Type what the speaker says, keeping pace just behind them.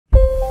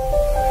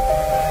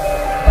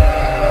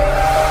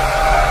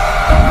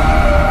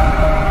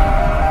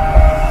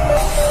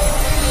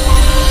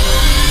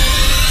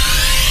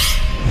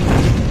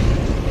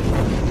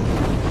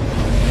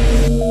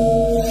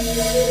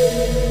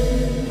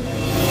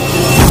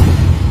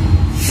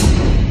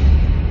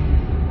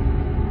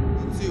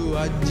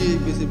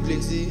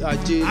Easy,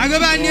 Ajay. I go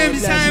by name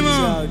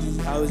Simon. If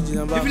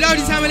you love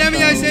the Simon, let me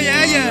hear you say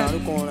yeah. I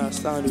don't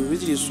understand. You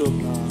really so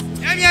now.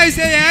 Let me hear you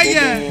say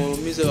yeah.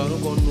 Me say I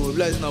don't know.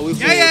 Like now way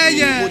forward.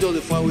 Yeah. Put all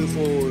the far way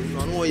forward. I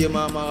don't want your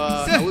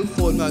mama. Now way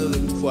forward. Now just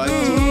look for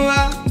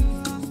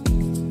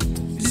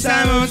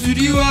Simon to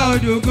the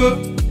world, go.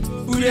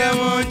 Put them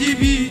on the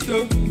beat,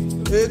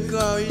 Hey,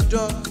 can you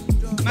jump?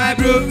 my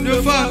bro,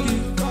 no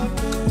fucking,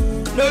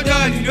 no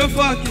dolly, no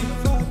fucking,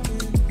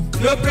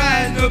 no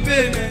price, no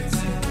payment.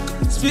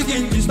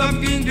 Speaking, you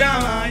stomping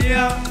down,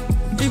 yeah.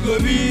 It go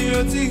be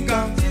no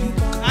thinker.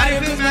 I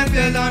face my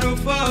fears, I don't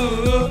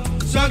fall.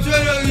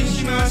 Sometimes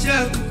she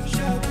myself,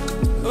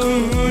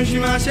 she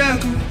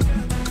myself.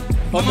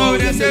 Ọmọ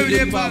òde say we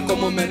dey back,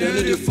 ọmọ mẹ́rin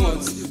ló dey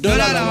front.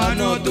 Dọ́là làwọn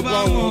náà tó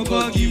bá wọn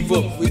kọ́ give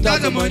up.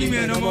 Without the money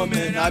man, ọmọ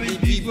mẹ́rin, I be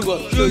big boy.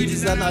 Show you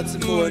this and that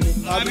money,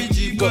 I be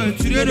G boy.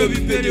 Today no be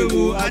payday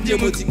o, ajé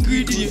mo ti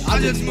greedy,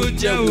 ajé tí mo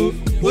jẹ o.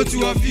 Ó ti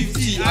wọ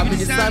 50, I be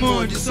the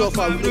Simon, the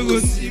suffer, we no go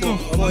see more.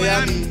 Ọmọ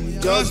ya mi,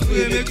 just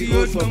pray make you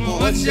hold for more.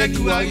 Wọ́n ti ṣe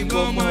kí wàá rí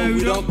bọ́ mọ́,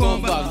 we don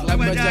come back.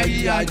 Lágbájá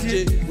yí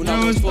ajé, una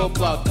must fall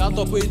back. That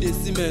top wey dey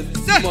cement,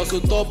 you must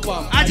top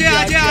am. Ajé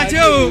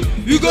o,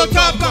 we go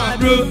top am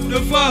bro, no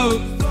fall o.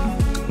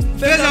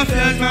 Face of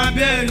face my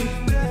baby.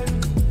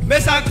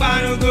 Besak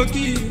pan go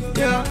kill,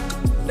 yeah.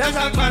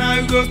 Besak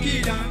pan go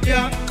kill,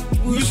 yeah.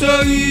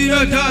 Usori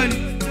no done.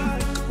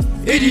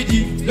 EDD,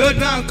 load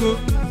banko.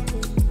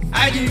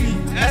 IDV,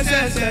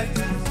 SSL.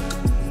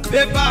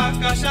 Paper,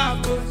 cash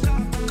out.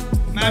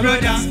 My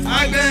brother,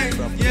 again,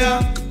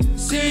 yeah.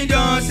 Sing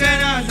down,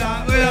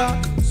 Senaza, oh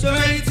yeah. So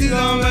many things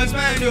on West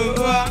Mind, oh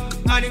yeah.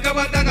 And the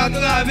Kapataka to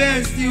the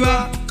bench,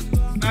 yeah.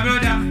 My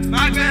brother,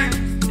 again,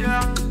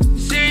 yeah.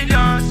 Sing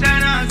down,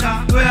 Senaza,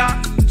 oh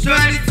yeah. So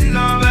many things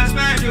on West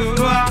Mind, oh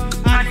yeah.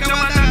 And the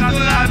Kapataka to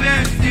the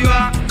bench,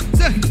 yeah.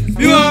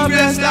 You want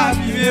blessed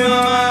happy, me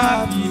mama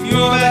happy. You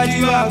want that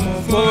you are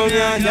for me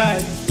and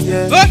daddy,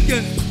 yeah.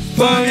 Okay.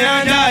 For me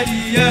and daddy,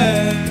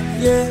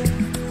 yeah.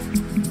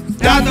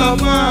 That up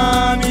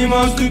man, me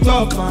must to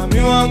top man.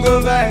 Me want go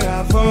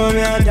viral for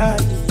me and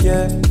daddy,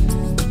 yeah.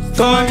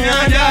 For me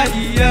and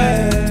daddy,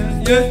 yeah.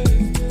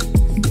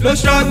 No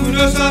struggle,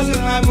 no source,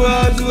 my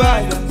boy to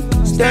hide.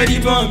 Steady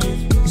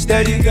bombing,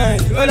 steady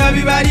grind. All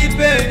everybody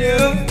pay,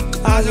 yo.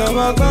 As I'm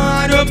a gun,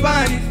 I don't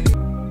panic.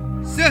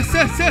 Say.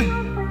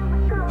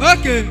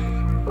 Okay.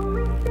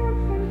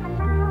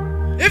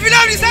 If you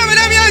love this Simon,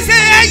 let me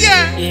say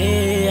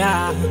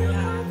yeah.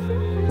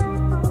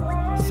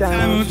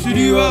 Simon to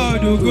the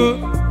world, go.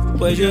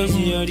 But you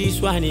see on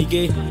this one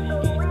again.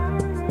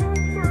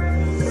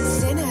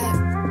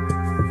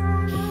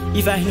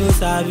 If I know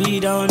Sabi,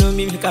 don't know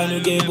me, I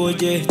can't get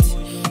budget.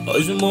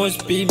 Also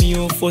must pay me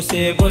on for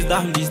seconds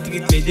down the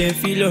street, make them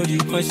feel all the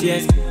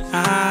conscience.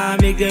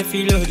 Make them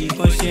feel all the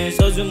conscience.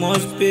 Also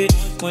must pay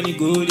money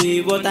go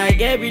there, but I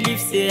get believe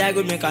say I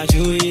go make a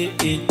show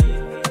it.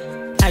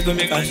 I go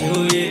make a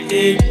show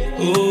it.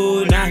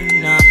 Oh nah.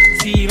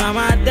 See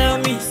mama tell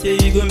me say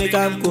you go make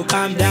am go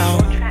calm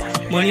down.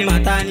 Money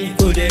matter ni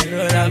go dey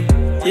roll am.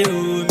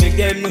 Yo make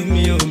them know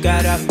me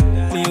ogara.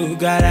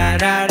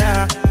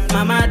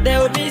 Mama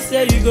tell me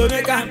say you go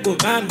make am go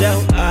calm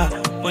down.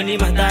 Money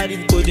matter ni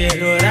go dey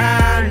roll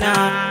am.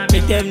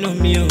 Make them know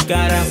me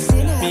ogara.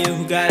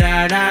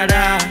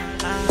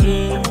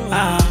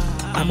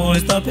 I'm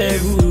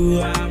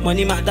unstoppable.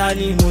 Money matter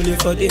ni mo le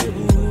for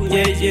table.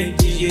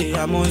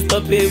 Yeah. I'm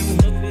unstoppable.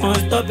 I'm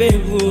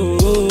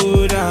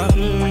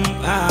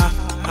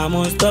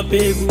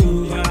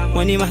unstoppable.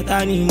 Money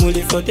matter ni mo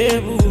le for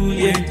table.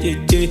 Yeah.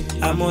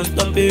 I'm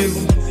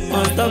unstoppable.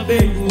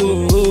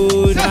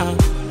 Now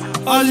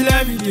Hustle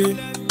every day,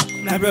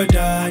 my brother.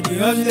 I dey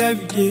hustle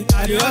every day.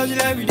 I dey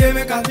hustle every day,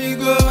 make I feel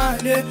go my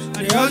day.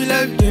 I dey hustle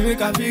every day,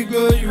 make I feel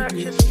go you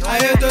play. I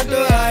hate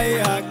Toto,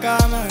 I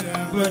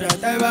camera, brother.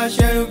 Type of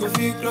share go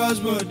feel cross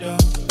border.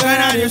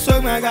 When I dey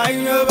suck my guy,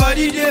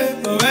 nobody there.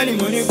 But when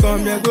the money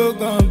come, they go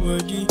come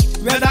body.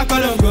 Better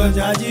call on God,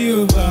 Jaji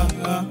over.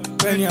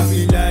 When you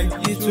feel like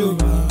it's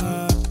over.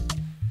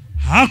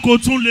 A kò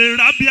tún lè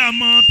rábí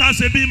àmọ́ tá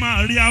ṣe bí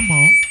Màríà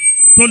mọ́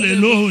tó lè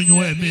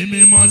lóyún ẹ̀mí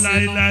mímọ́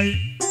láéláé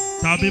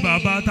tàbí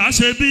bàbá tá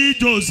ṣe bí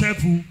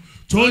Jósẹ́fù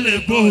tó lè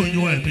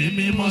gbóyún ẹ̀mí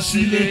mímọ́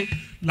sílé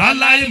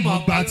láláì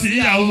mọ̀gbà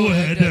tíyàwó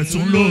ẹ̀dẹ̀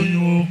tún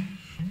lóyún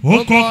ó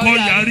kọ́kọ́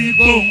yarí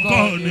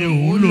gbóǹkọ́ ni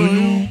òun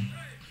lóyún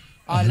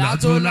àlá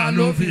tó lá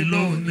ló fi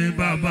lóhùn ní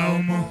bàbá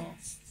ọmọ.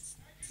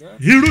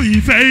 Irú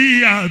ìfẹ́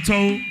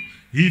ìyàtọ̀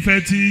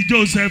ìfẹ́ tí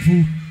Jósẹ́fù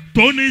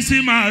tó ní sí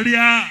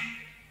Màríà.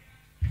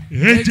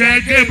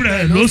 Ẹ̀jẹ̀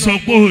Gabriel ló sọ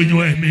pé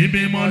oyún ẹ̀mí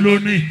mímọ́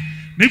lónìí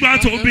nígbà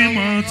tó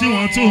bímọ tí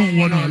wọ́n tún ń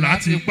wọ̀nà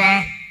láti pa.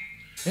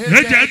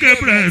 Ẹ̀jẹ̀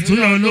Gabriel tún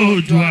lọ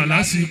lójú àlá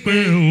sí pé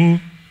o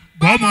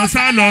bọ́mọ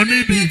sá lọ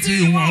níbi tí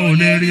wọn ò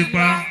lè rí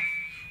pa.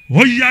 Ó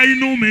yá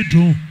inú mi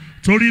dùn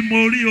torí mo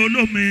rí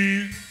olómi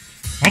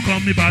ọkàn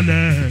mi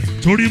balẹ̀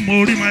torí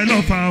mo rí my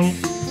lover o.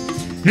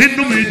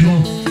 Inú mi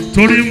dùn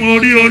torí mo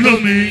rí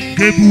olómi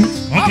Gébú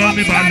ọkàn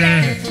mi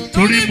balẹ̀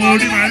torí mo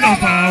rí my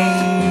lover o.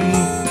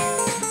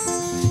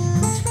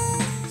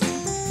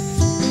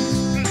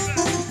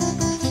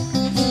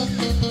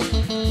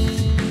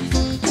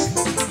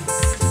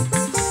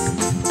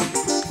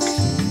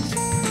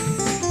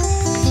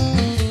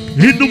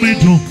 inú mi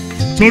dùn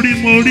torí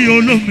mo rí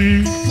olómi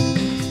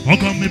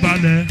ọkàn mi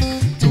balẹ̀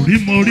torí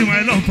mo rí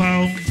my lover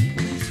o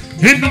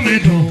inú mi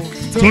dùn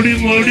torí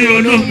mo rí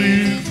olómi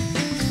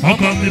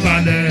ọkàn mi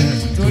balẹ̀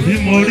torí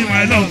mo rí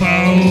my lover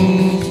o.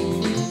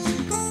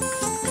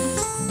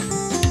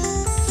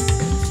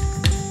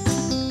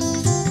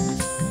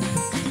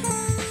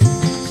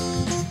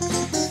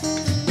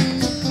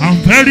 I'm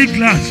very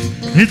glad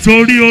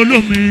nítorí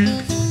olómi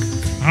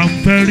I'm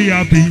very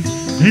happy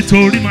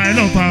nítorí my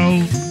lover o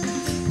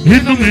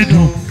inú mi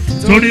dùn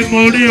torí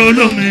mo rí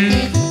olómi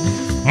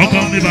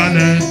ọkàn mi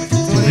balẹ̀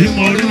torí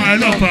mo rí my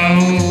lover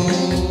o.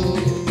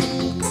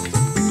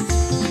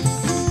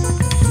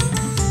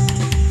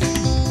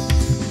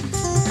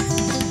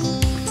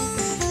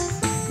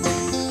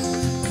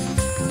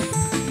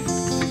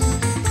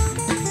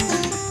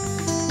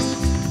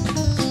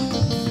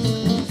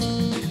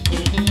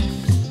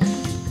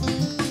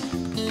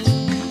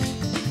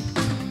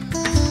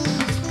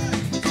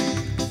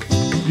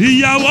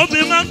 ìyàwó mi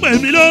máa ń pè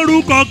mí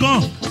lórúkọ kan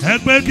ẹ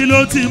pé kí ló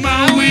ti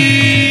máa ń wí.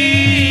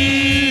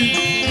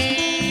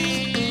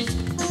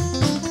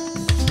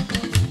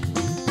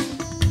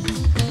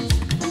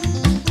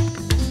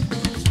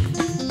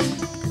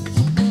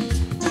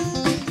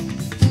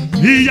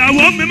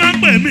 ìyàwó mi máa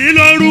ń pè mí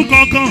lórúkọ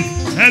kan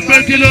ẹ pé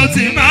kí ló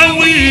ti máa ń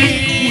wí.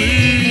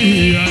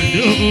 àdé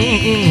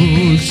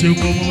ooo ṣe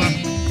kó mọ́ wa.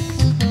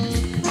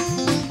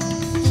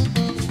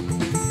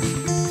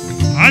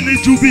 Honey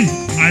Juby,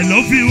 I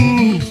love you.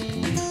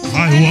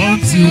 I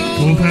want you.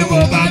 Kò fẹ́ kó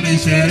bá mi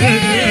ṣeré.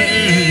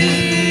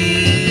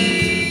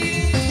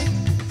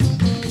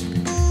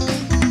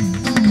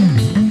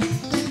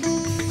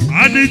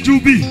 Honey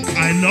Juby,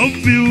 I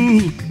love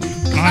you.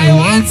 I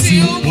want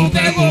you. Kò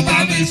fẹ́ kó bá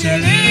mi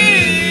ṣeré.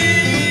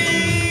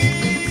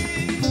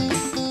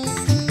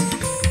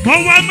 Mo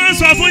wá máa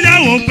sọ fún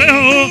yàwó pé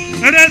o,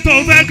 eré tó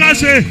fẹ́ ká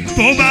ṣe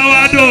tó bá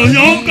wá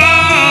dòyún kọ́.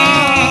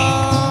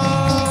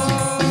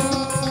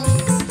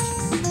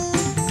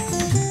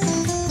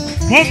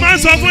 Mo máa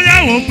sọ fún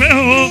yàwó pé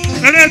o,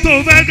 eré tó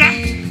fẹ́ ká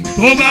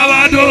tó bá wá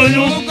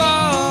dòyún.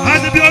 A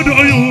ní bí ó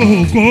dòyún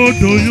o, kó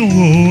dòyún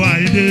o,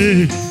 àìdè.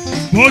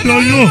 Kó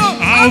dòyún,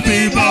 a ó fi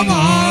bọ́mọ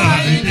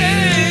àìdè.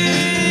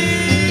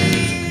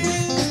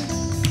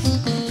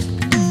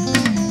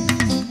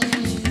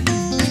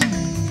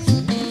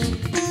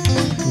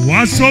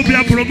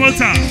 Wazobia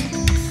promoter.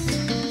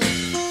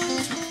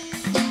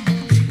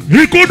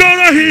 Ikú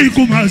dọ́rọ̀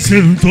ikú máa ṣe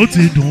ohun tó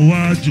ti dùn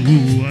wájú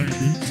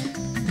àìdè.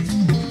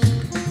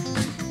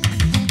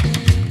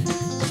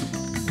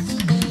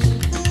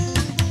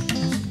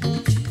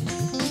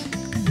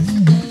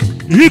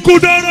 Ikú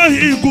dọ́rọ̀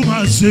ikú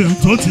máa ṣe ohun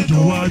tó ti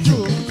dùn wájú.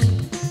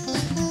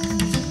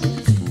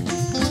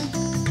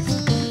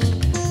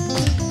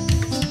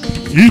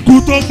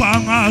 Ikú tó pa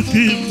máa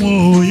kí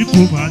mú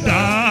ikú máa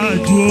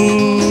dájú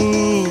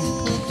o.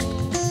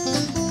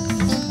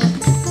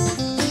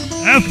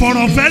 Ẹ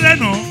fọ̀rọ̀ fẹ́lẹ́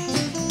náà.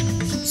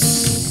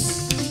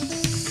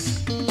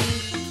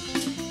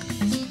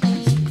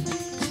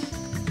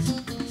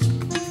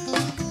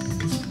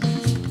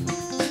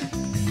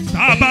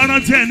 Tá a bá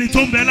rántí ẹni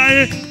tó ń bẹ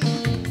láyé.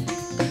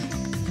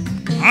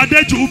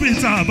 Adéjúbí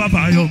tá a bá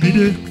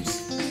Báyọ̀mídé.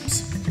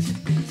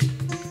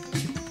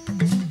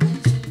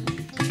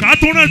 Ká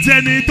tún rántí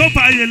ẹni tó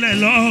fàyè lẹ̀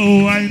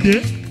lọ́wọ́ Àyìndé.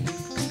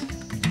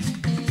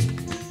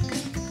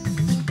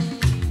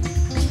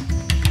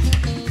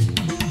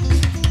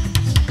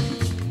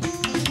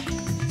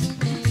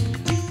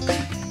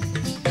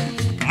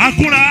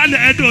 Akúnra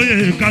alẹ́ ẹ̀dọ́yè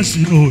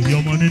kásínò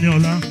ìyọmọ níní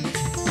ọlá.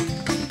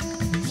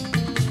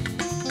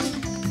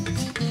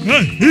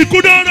 Ikú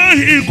dọ́rọ̀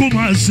ikú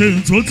máa ṣe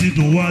tó ti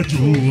dùn wájú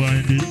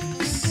Àyìndé.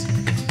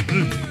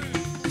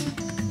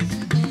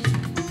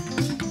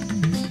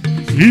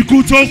 Ikú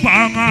tó pa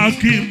máa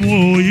kí mú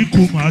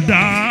ikú máa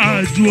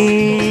dájú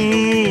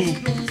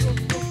o.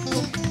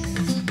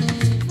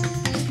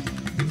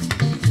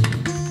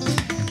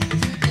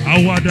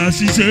 Àwàdà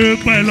ṣiṣẹ́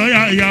pẹ́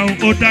lọ́yàyà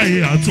ó dáyé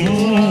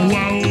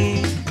àtúnwá o.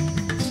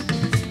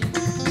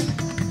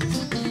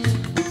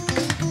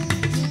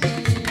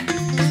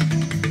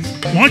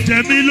 Wọ́n jẹ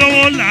mí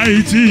lọ́wọ́ láì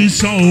tí ì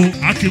san o,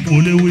 Akímù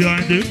lè wí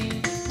Àyìndé.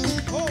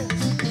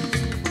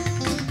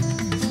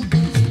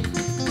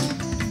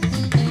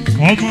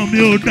 Ọmọ mi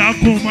ò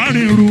dákun má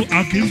ríru,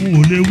 Akímù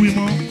ò lè wí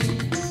mọ́.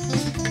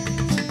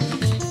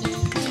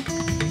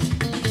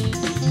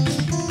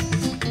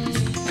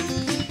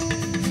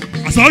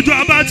 Àsọjọ́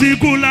abá ti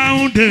kú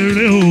láhùn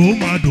dèrè o, ó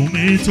máa dùn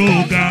mí tó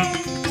ga.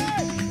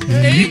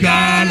 Èyí ga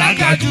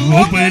lágàjù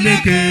ó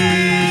peléke.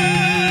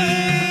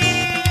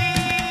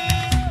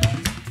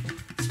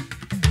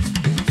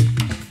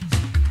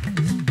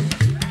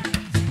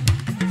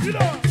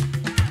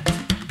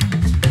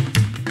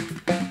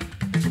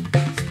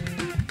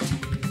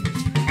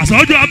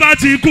 Àsọjọ́ abá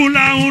ti kú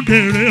láhùn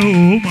dèrè o,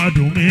 ó máa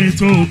dùn mí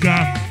tó ga.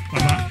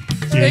 Bàbá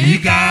èyí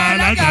ga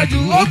lágàjù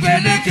ó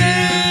peléke.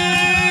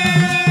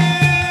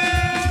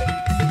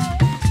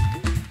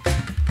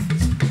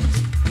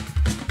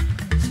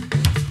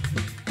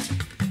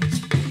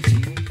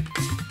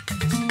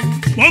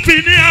 Mo fi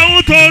ní àwọn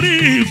àwọn torí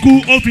ikú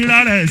ó fira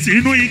rẹ̀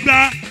sínú igbá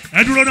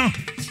ẹ dúró náà.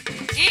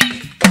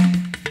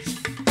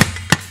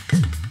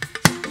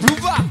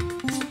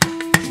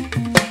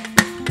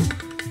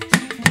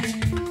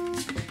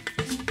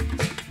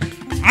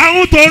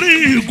 àwọn torí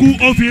ikú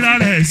ó fira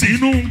rẹ̀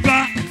sínú igbá.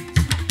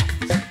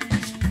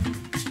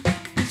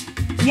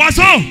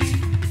 wàásù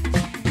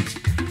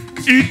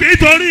ìgbín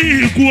torí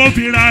ikú ó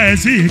fira ẹ̀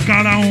sí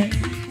ìkarahun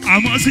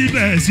àmọ́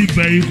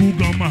síbẹ̀síbẹ̀ ikú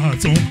gan máa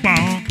tún pa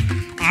wọ́n.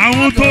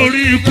 àwọn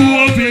torí ikú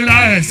ó fira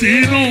ẹ̀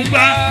sínú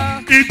igbá.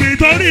 ìgbín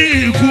torí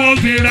ikú ó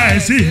fira ẹ̀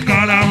sí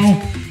ìkarahun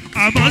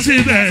àmọ́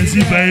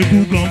síbẹ̀síbẹ̀ ikú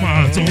gan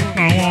máa tún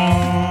pa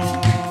wọ́n.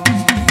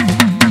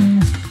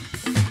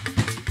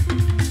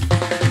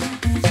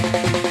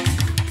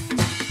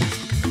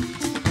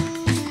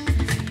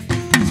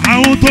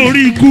 àwọn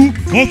torí ikú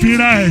ó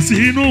fira ẹ̀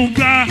sínú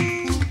igbá.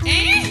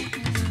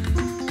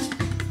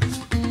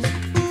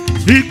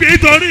 ìgbín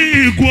torí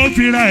ikú ó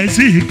fira ẹ̀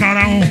sí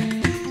ìkarahun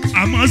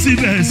àmọ́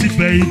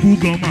síbẹ̀síbẹ̀ ikú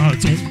gan máa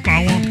tún pa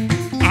wọ́n.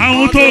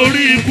 àwọn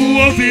torí ikú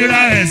ó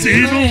fira ẹ̀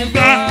sínú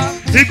igbá.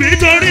 ìgbín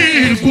torí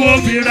ikú ó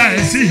fira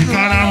ẹ̀ sí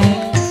ìkarahun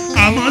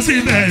àmọ́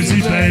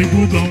síbẹ̀síbẹ̀ ikú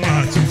gan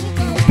máa tún.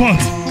 but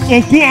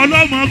òkú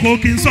ọlọ́mọ kò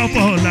kí n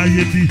sọ́fọ̀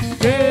láyé bí.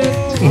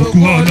 òkú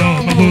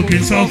ọlọ́mọ kò kí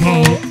n sọ́fọ̀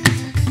o.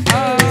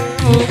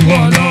 òkú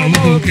ọlọ́mọ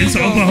kò kí n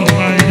sọ́fọ̀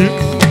láyé.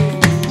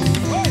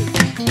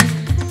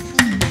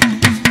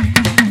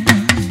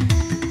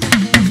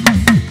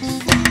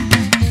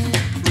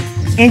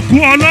 òkú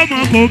ọlọ́mọ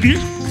kògí.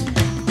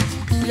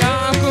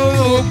 Yàgò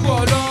òkú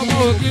ọlọ́mọ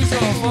òkè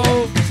ṣọ̀fọ̀ o.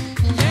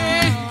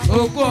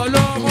 Òkú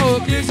ọlọ́mọ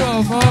òkè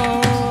ṣọ̀fọ̀.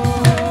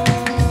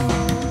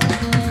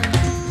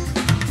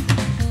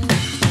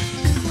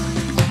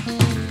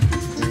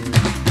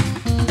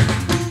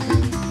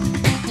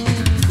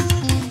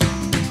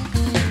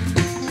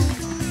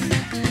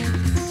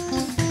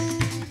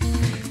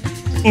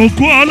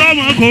 òkú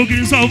ọlọ́mọ kògí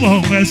sọ̀fọ̀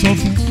ẹ sọ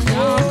fún.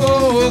 Yàgò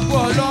òkú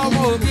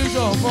ọlọ́mọ òkè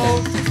ṣọ̀fọ̀ o.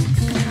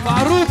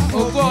 Faruk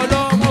òkú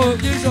ọlọ́mọ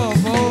òkè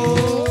ṣọ̀fọ̀ o.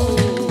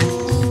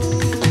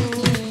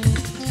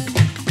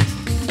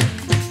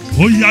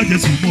 ó yá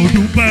Jésù mo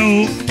dúpẹ́ o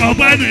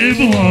ọpẹ́ mi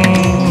fún ọ.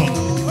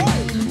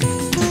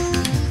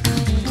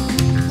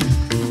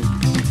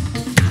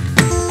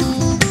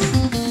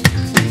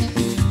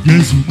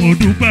 Jésù mo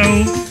dúpẹ́ o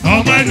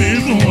ọpẹ́ mi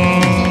fún ọ.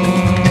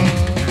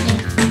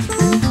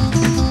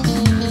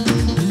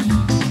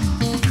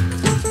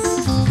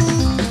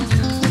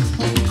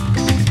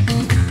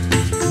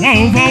 wọn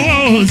ò fọwọ́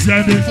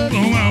òsèdè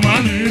fún màmá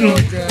mi lò.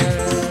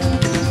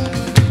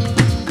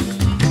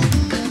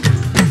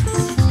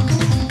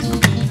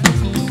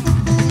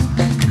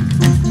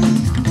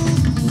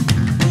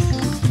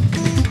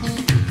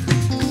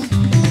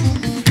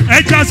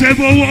 ẹja ṣe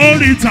fowó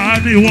oríta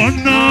ni wọ́n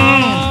ná.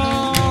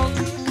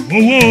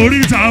 owó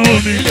oríta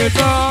omi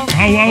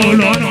àwa ò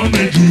lọ́nà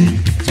méjì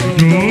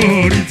tó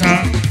oríta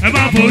ẹ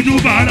bá fojú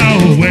bàrà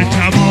òwe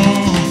jà mọ́.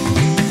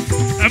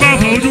 ẹ bá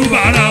fojú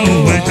bàrà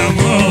òwe jà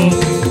mọ́.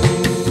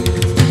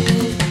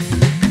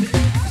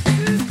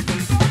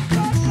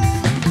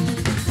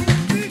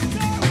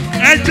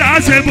 ẹja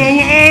ṣe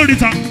fowó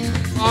oríta.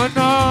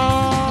 Ọ̀nà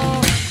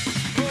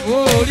owó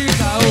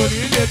oríta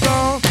òní lè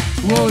tán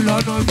wo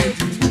lọ́nà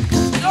méjì.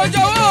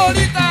 Lọ́jọ́ owó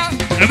oríta.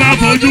 ẹ bá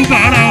fojú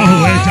bàrà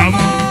òwe jà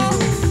mọ́.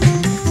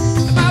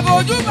 Ẹ bá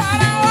fojú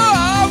bàrà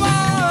ọmọ.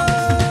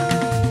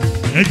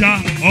 ẹja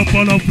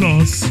ọpọlọ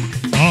plus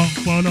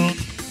ọpọlọ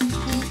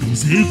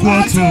is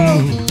equal to.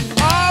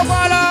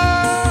 Ọpọlọ.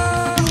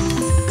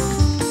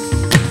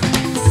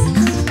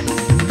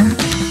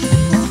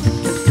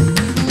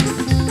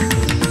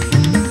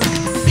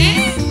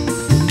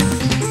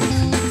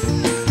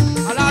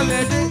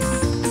 Alábẹ́dẹ́.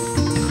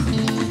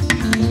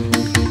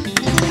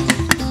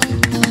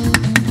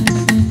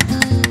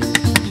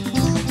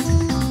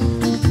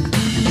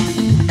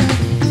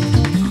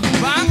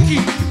 Báńkì.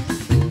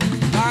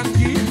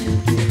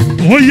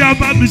 ó yá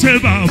bá mi ṣe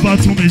bàbá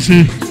tún mi ṣe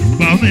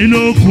bà mí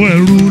lóko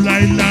ẹrú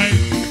láíláí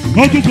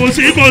ogun kò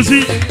sí kò sí.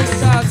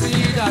 Ìjà ti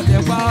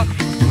dàtẹ̀pá.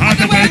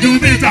 àtẹ̀pẹ̀jú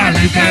mítà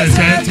ní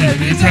kẹsẹ̀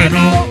tèmi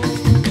tẹ̀nà.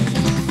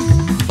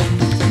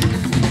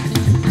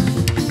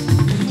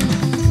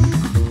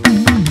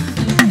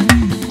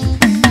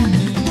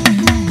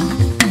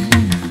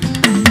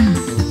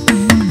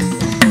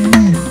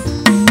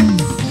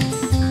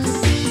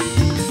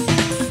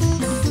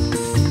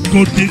 kò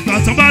dìgbà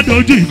tó bá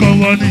dojú ìkan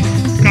wọ ni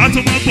ká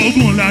tó má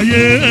gbógun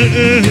láyé.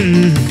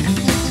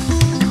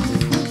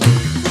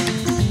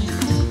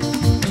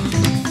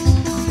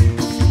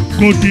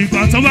 kò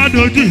dìgbà tó bá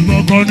dojú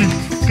ìkan kan ni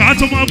ká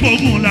tó má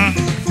gbógun la.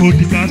 kò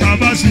dìgbà tá a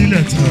bá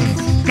sílẹ̀ tẹ̀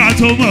ká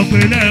tó mọ̀ pé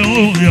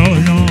lẹ́hìn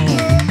yọ̀yàn.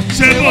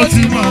 ṣé kò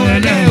tí mọ̀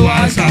ẹlẹ́wà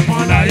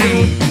ṣàpọ̀láyé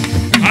o.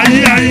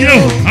 ayé ayé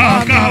o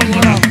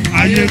àkàwọ̀rà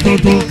ayé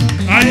tótó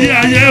ayé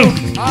ayé o.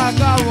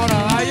 Àkàwọ̀rà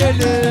ayé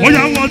lè. ó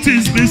yá what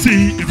is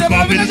missing in the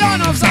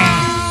combination of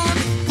sound.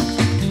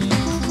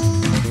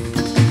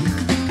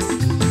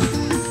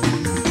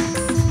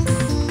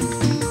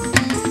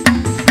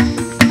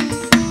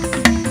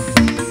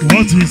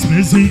 What is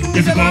missing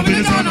is the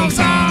combination of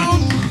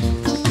sound.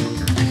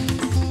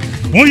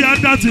 Oh yeah,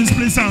 that is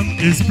pleasant.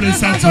 It's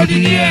pleasant to the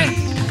ear.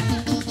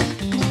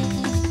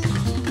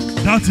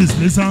 That is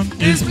pleasant.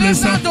 It's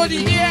pleasant to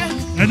the ear.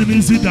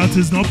 Enemy see that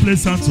is not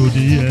pleasant to the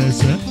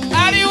ears.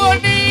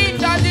 Ariwo ni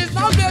that is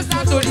not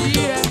pleasant to the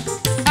ear.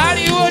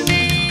 Ariwo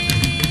ni.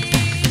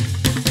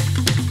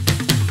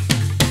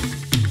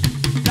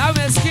 That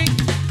was king.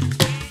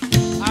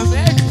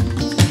 Amen.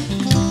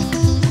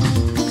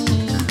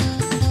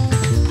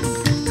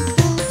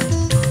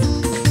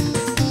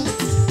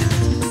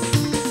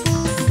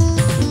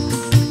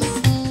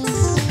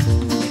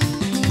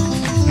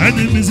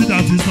 Enemy see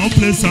that is not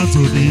pleasant to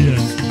the ear.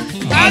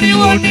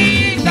 Ariwo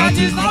ni that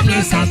is not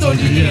pleasant to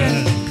the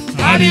ear.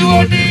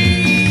 Ariwo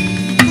ni.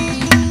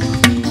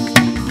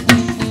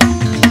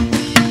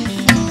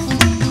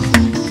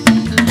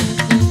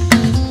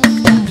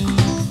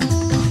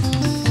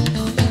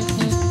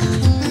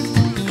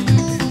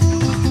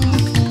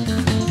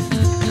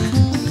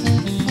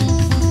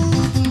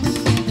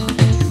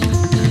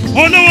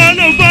 Olówó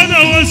ló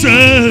gbọ́dọ̀ ṣe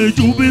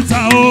Júpítà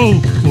o.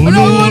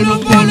 Olówó ló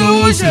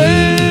gbọ́dọ̀ ṣe.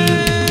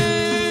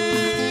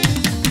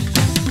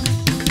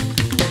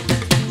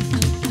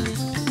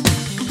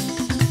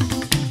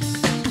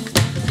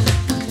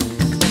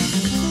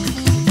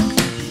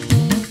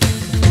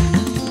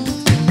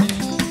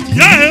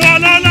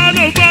 Ọlọ́lá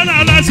ló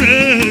gbọ́dọ̀ ṣe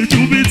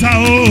Júpítà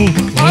o.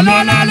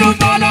 Ọlọ́lá ló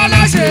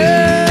gbọ́dọ̀ ṣe.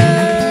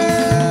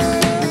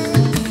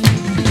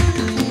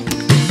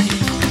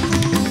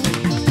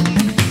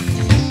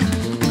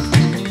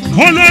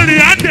 Olórí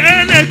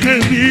Adélékè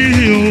mi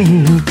o.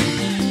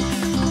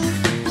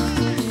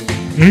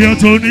 Èèyàn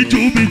tó ní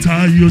Júpítà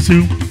yóò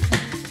ṣeun.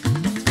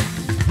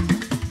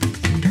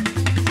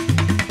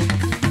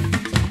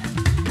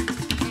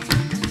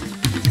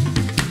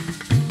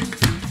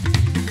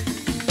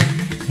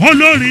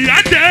 Olórí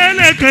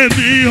Adélékè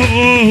mi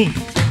o.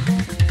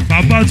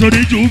 Bàbá tó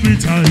ní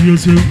Júpítà yóò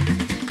ṣeun.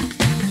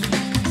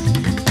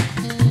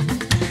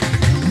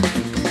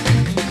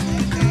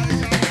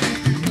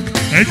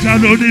 Ẹja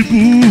ló ní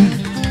bú.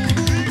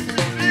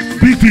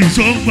 Big fish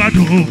ó ń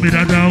gbádùn mi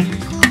dáadáa.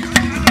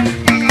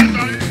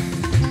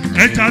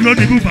 Ẹja ló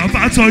ní bú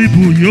bàbá tó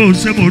ibù yóò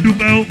ṣe mo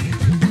dúpẹ́ o.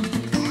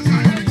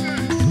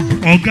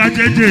 Ọ̀gá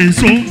jẹ́jẹ́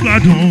èso ń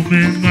gbádùn mi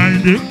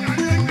máìndé.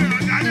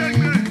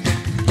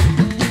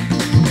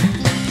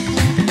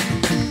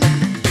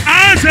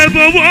 Ṣé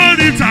owó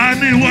oríta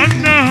ni wọ́n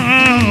ná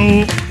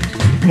o?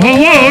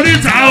 Owó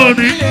oríta ò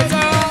ní.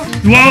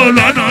 Ìwọ ò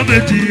lọ́nà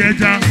méjì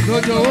ẹja.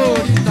 Lójó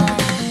oríta.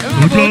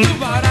 Ojo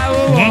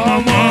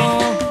ọmọ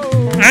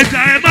ẹja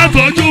ẹ má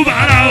fojú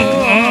bàrà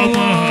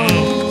ọmọ.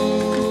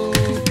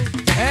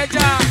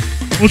 Ẹja.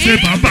 Ó ṣe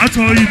bàbá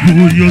tọ ibù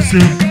yóò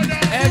ṣe.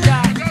 Ẹja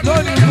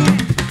lónìí mú.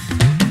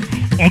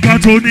 Ọ̀gá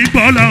tó ní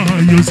gbọ́lá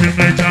yóò ṣe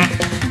mẹ́ja.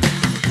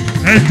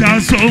 Ẹja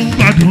sọ ń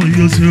gbádùn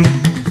yóò ṣe.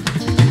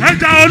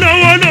 Ẹja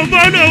olówó ló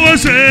bọ́ lówó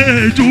ṣe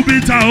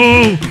Júpítà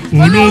o.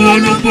 Olówó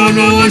ló bọ́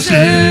lówó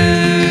ṣe.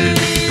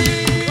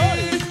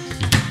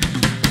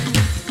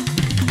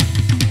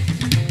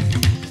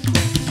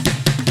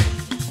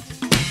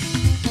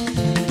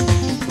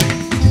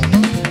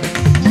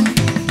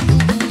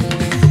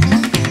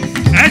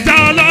 Ẹja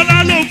ọlọ́lá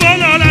ló bọ́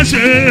lọ́la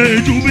ṣe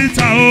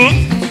Júpítà o.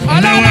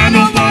 Ọlọ́lá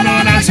ló bọ́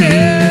lọ́la ṣe.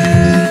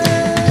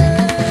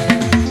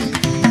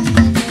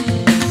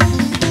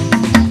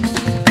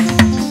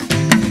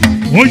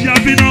 Ó yá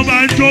bí náà bá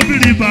ń jó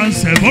bírí bá ń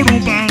sẹ̀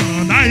bọ́rùn bá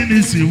hàn láì ní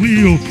síwí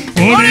o.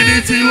 Orin ní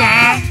tiwa,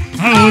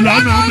 a ò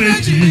lọ́nà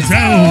méjì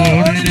sẹ́ o.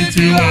 Orin ní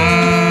tiwa.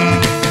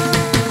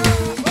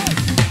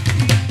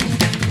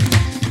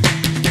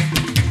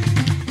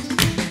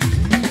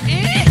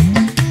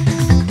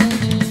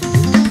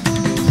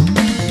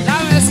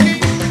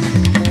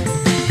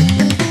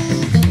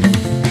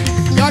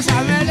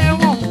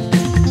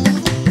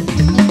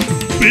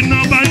 Bí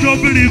náà bá jó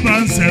bírí bá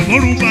ń sẹ̀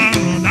bọ́rùn bá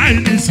hàn láì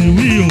ní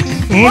síwí o.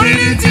 Orin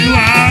ní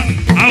tiwa,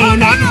 a ò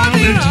lọ́nà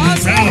méjì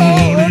sẹ́ o.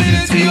 Orin ní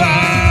tiwa.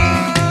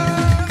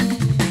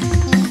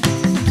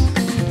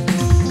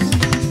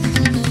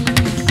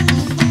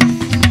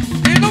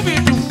 Inú mi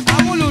dùn,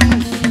 amúlùdùn.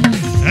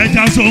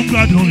 Ẹja sọ ń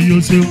gbádùn yóò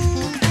ṣeun.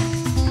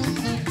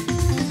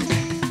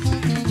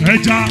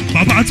 Ẹja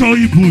bàbá tó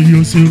ibù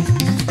yóò ṣeun.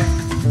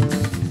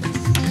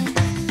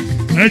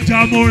 Ẹja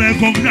mo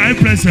recognize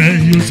present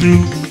yóò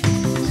ṣeun.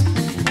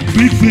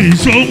 Big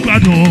fish ó ń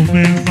gbádùn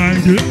mi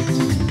máìndé.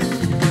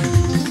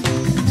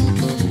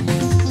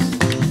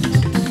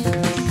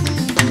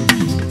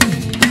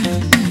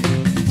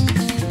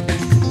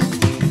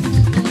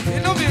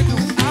 Inú mi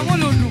dùn,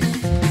 amúlùdùn.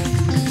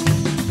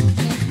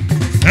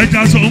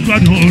 Ẹja sọ ń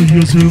gbádùn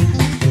yóò ṣeun.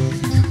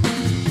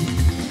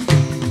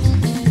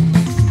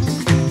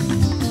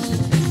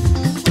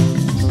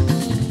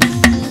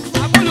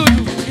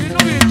 Amúlùdùn, inú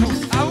mi dùn,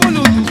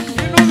 amúlùdùn,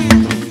 inú mi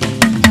dùn.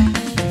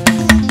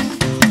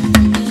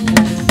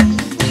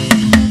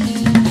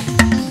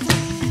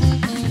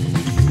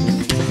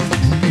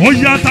 Ó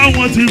yá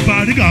táwọn ti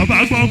Bàrígà bá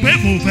gbọ́ pé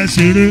mo fẹ́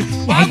ṣeré.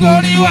 Wá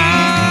gorí wá.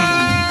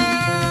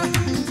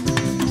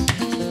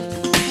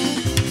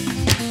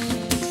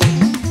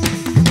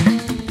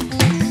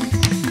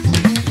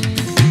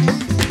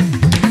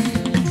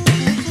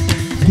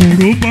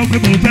 gbọ́ pé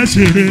mo fẹ́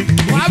ṣeré.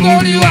 wá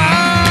borí wá.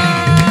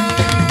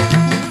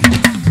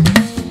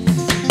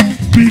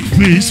 Big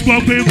fish gbọ́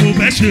pé mo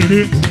fẹ́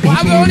ṣeré. wá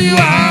borí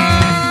wá.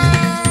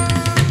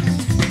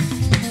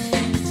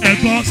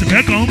 Ẹ̀gbọ́n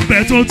sìfẹ́ kan ń bẹ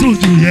tó tún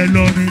jù yẹn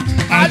lọ ni.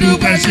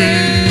 adúpẹ́ ṣe.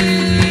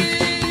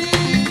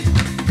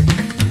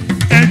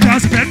 Ẹja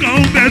sìfẹ́ kan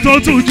ń bẹ tó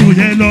tún jù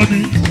yẹn lọ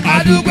ni.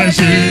 adúpẹ́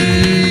ṣe.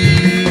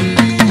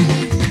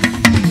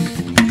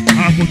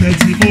 Àpòtẹ́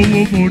tí mo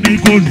wó mo ní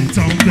kò ní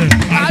tán bẹ́ẹ̀.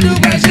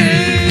 adúpẹ́ ṣe.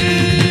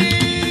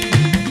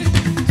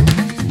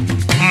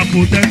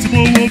 Àpòtẹ́ tí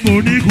mo wó mo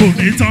ní kò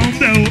ní tán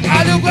bẹ́ẹ̀ o.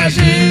 adúpẹ́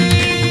ṣe.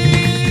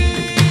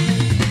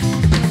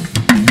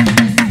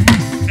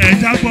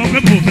 Ẹja gbọ́ pé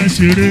mo fẹ́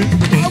ṣeré.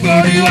 wá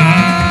borí wá.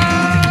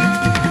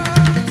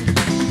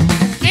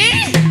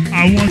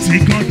 Àwọn tí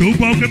kan tó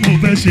gbọ́ pé mo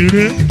fẹ́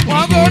ṣeré. wá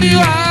borí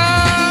wá.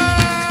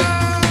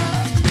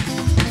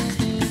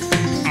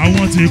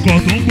 Àwọn tí kan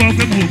tó ń gbọ́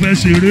pé mo fẹ́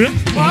ṣeré.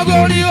 wá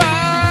borí wá.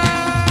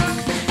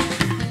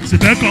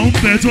 Sìfẹ́ kan ń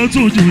bẹ tó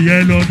tún jù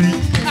yẹn lọ ni.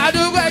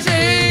 adúpẹ́ ṣe.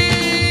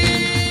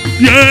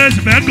 Yé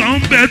sìfẹ́ kan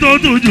ń bẹ tó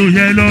tún jù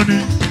yẹn lọ ni.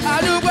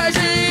 adúpẹ́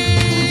ṣe.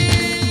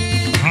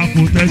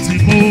 Àpòtẹ́ tí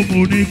mo wó mo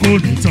ní kò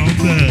ní tán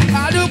bẹ́ẹ̀.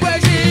 adúpẹ́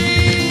ṣe.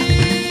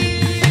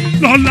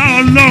 Lọ́lá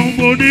Ọlọ́run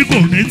mo ní kò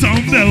ní tán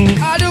bẹ́ẹ̀ o.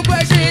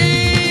 adúpẹ́ ṣe.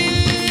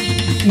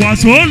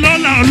 Wàsó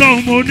lọ́lá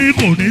Ọlọ́run mo ní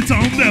kò ní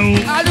tán bẹ́ẹ̀ o.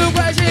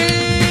 adúpẹ́ ṣe.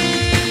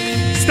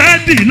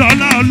 Steady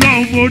lọ́lá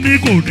Ọlọ́run mo ní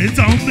kò ní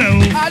tán bẹ́ẹ̀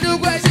o.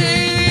 adúpẹ́ ṣe.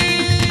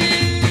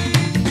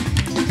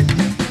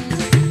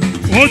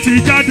 Ó ti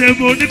jáde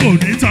mo ní kò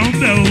ní tán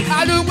bẹ́ẹ̀ o.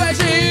 adúpẹ́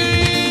ṣe.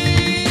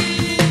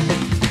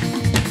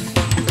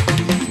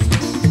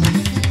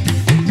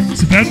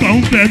 Sìfẹ́ kan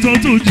ń bẹ tó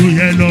tún jù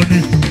yẹn lọ ni.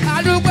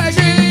 adúpẹ́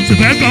ṣe.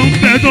 Sìfẹ́ kan ń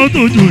bẹ tó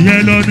tún jù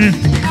yẹn lọ ni.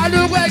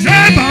 adúpẹ́ ṣe. Ṣé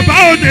bàbá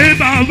ò ní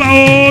bàbá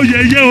o,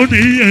 yèyé ò ní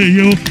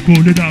yèyé o, kò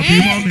lè dàbí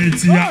mọ́ mi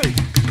tíya.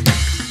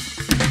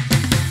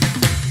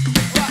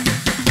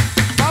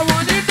 ọmọ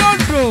ní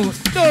dòdò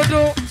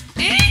dòdò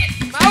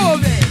báwo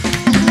bẹ̀.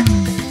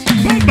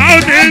 Bàbá ò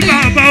ní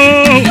bàbá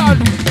o,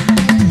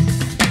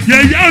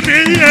 yèyé ò ní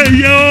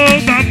yèyé o,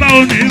 bàbá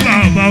ò ní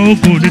bàbá o,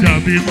 kò lè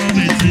dàbí mọ́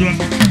mi tíya.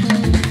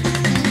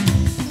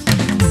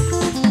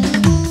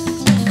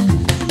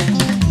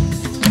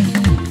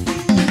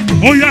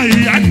 Ó yá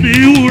ìyá ní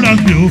wúrà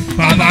mi o,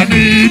 bàbá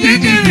ní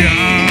dídì mi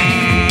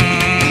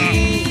á.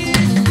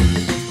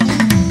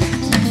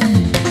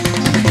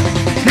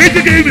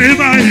 Kíjíkí mi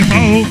máa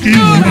ìfọ̀ o, kí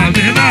wúrà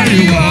mi máa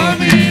ìwọ̀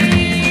mi.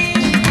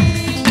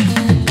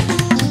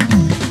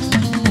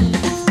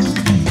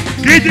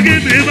 Kíjíkí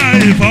mi máa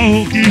ìfọ̀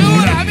o, kí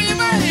wúrà mi. mi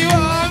máa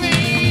yíwọ́ mi.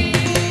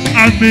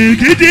 Àmì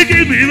kíjíkí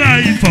mi máa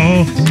ìfọ̀ o.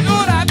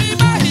 lúra mi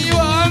máa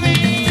yíwọ́ mi.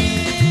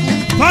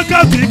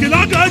 Wákàtí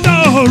kìlọ́gọ́jọ́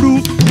òru,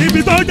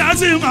 ibi tó já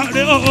sí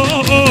màrí o.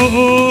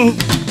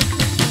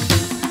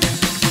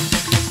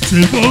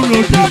 Ṣègbó ló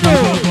dé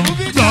gbọ̀ngàn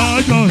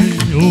lọ́jọ́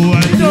èyí ó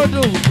wáyé.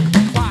 dòdò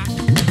wà.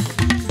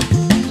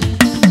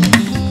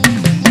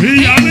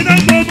 Ìyá mi náà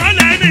gbọ́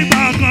mọ́lẹ̀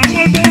nígbà kan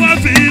kó tó wá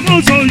fi inú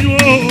sóyún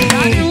o.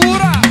 láti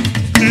wúrà.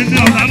 Ẹni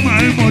ọ̀la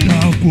máa ń mọ̀dà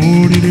kú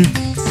oríire.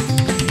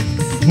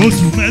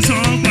 Oṣù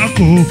mẹ́sàn-án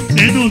gbáko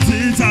nínú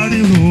títa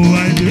ríro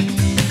àìlè.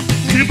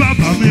 Tí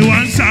bàbá mi wá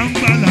ń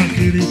ṣàǹgbàlà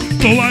kiri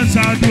tó wá ń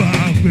ṣàdúrà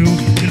pé o.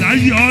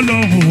 Ìláyé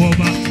Ọlọ́run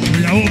ọba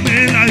ìyàwó mi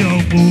láyọ̀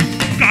o.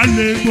 Ká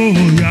lè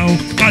gbòòyà o,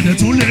 padà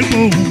tún lè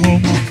gbòòhùn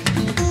ọmọ.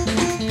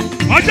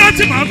 Ọjọ́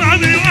tí màmá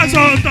mi wá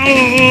sọ̀tàn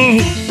o.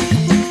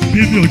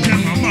 Bí mi ò jẹ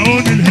màmá ó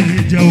nílé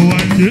jẹ o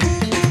wáyé.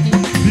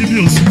 Bí mi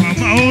ò sùn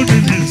màmá ó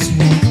nílé sùn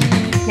o.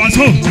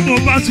 Wàṣọ tí mo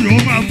bá sì ó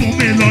máa fún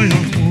mi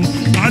lọ́yàn o.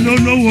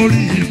 Alólówó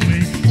orí mi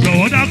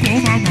lọ́wọ́ dákun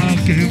máa máa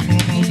ké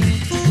mọ́mọ́ mi.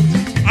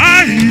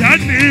 Àìyá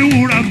ní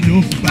wúrà mi o.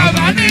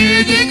 bàbá ní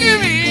jígì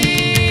mi.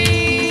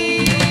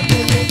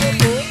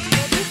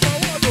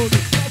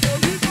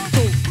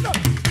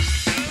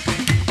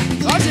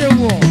 lọ́sẹ̀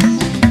wọ̀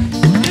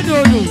ní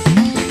dòdò.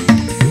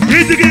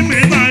 Kíjíkí mi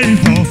máa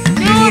ìfọ̀.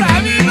 lúra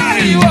mi máa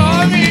yíwọ́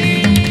mi.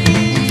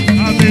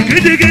 Àmì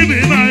kíjíkí mi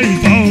máa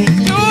ìfọ̀ o.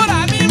 lúra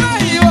mi máa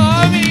yíwọ́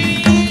mi.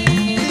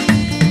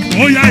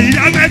 Ó yá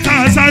ìyá mẹ́ta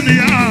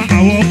sáníyà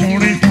àwọn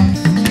ọkùnrin.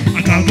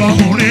 Àgàgọ̀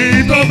ọkùnrin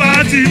tó bá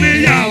ti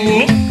níyàwó.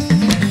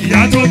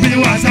 Ìyá tó bí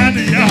wa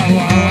sáníyà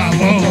wa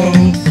àkọ́kọ́.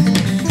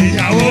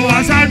 Ìyàwó wa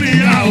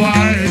sáníyà wa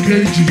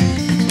ẹ̀kejì.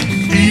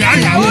 Ìyá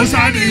ìyàwó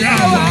sáníyà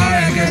wa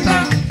ẹ̀kẹta.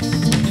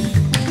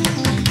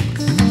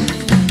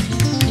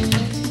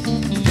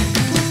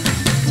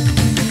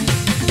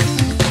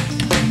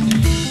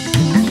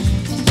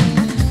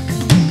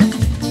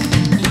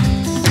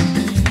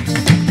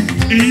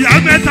 Ìyá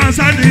mẹ́ta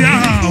sáníyà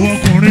àwọn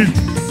ọkùnrin.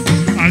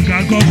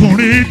 Àgàgọ̀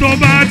ọkùnrin tó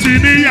bá ti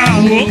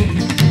níyàwó.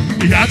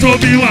 Ìyá tó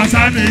bí wa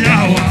sáníyà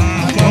wa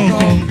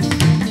àkọ́kọ́.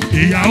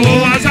 Ìyàwó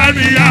wa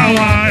sáníyà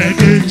wa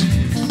ẹ̀kejì.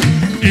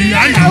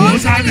 Ìyá ìyàwó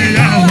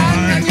sáníyà wa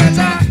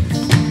ẹ̀kẹta.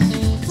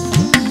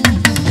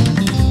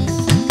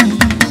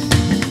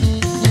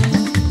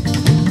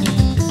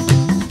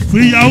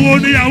 Fìyàwó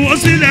níyàwó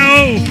sílẹ̀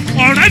o,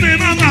 ọ̀rẹ́ mi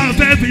máa máa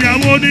fẹ́.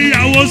 Fìyàwó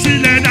níyàwó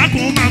sílẹ̀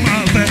dákun máa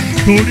máa fẹ́.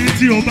 Torí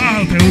tí o bá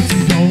fẹ́ o ti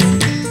jọ o.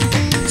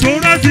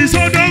 ti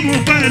sódòmù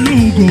pẹ̀lú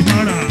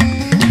gòmárà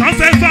tán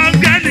fẹ́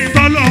fáńgẹ́lì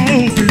tọ́lọ́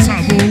òfin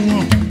ṣàbò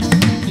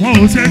wọn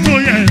ò ṣe tó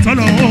yẹ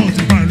tọ́lọ́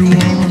òfin pàlú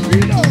wọn.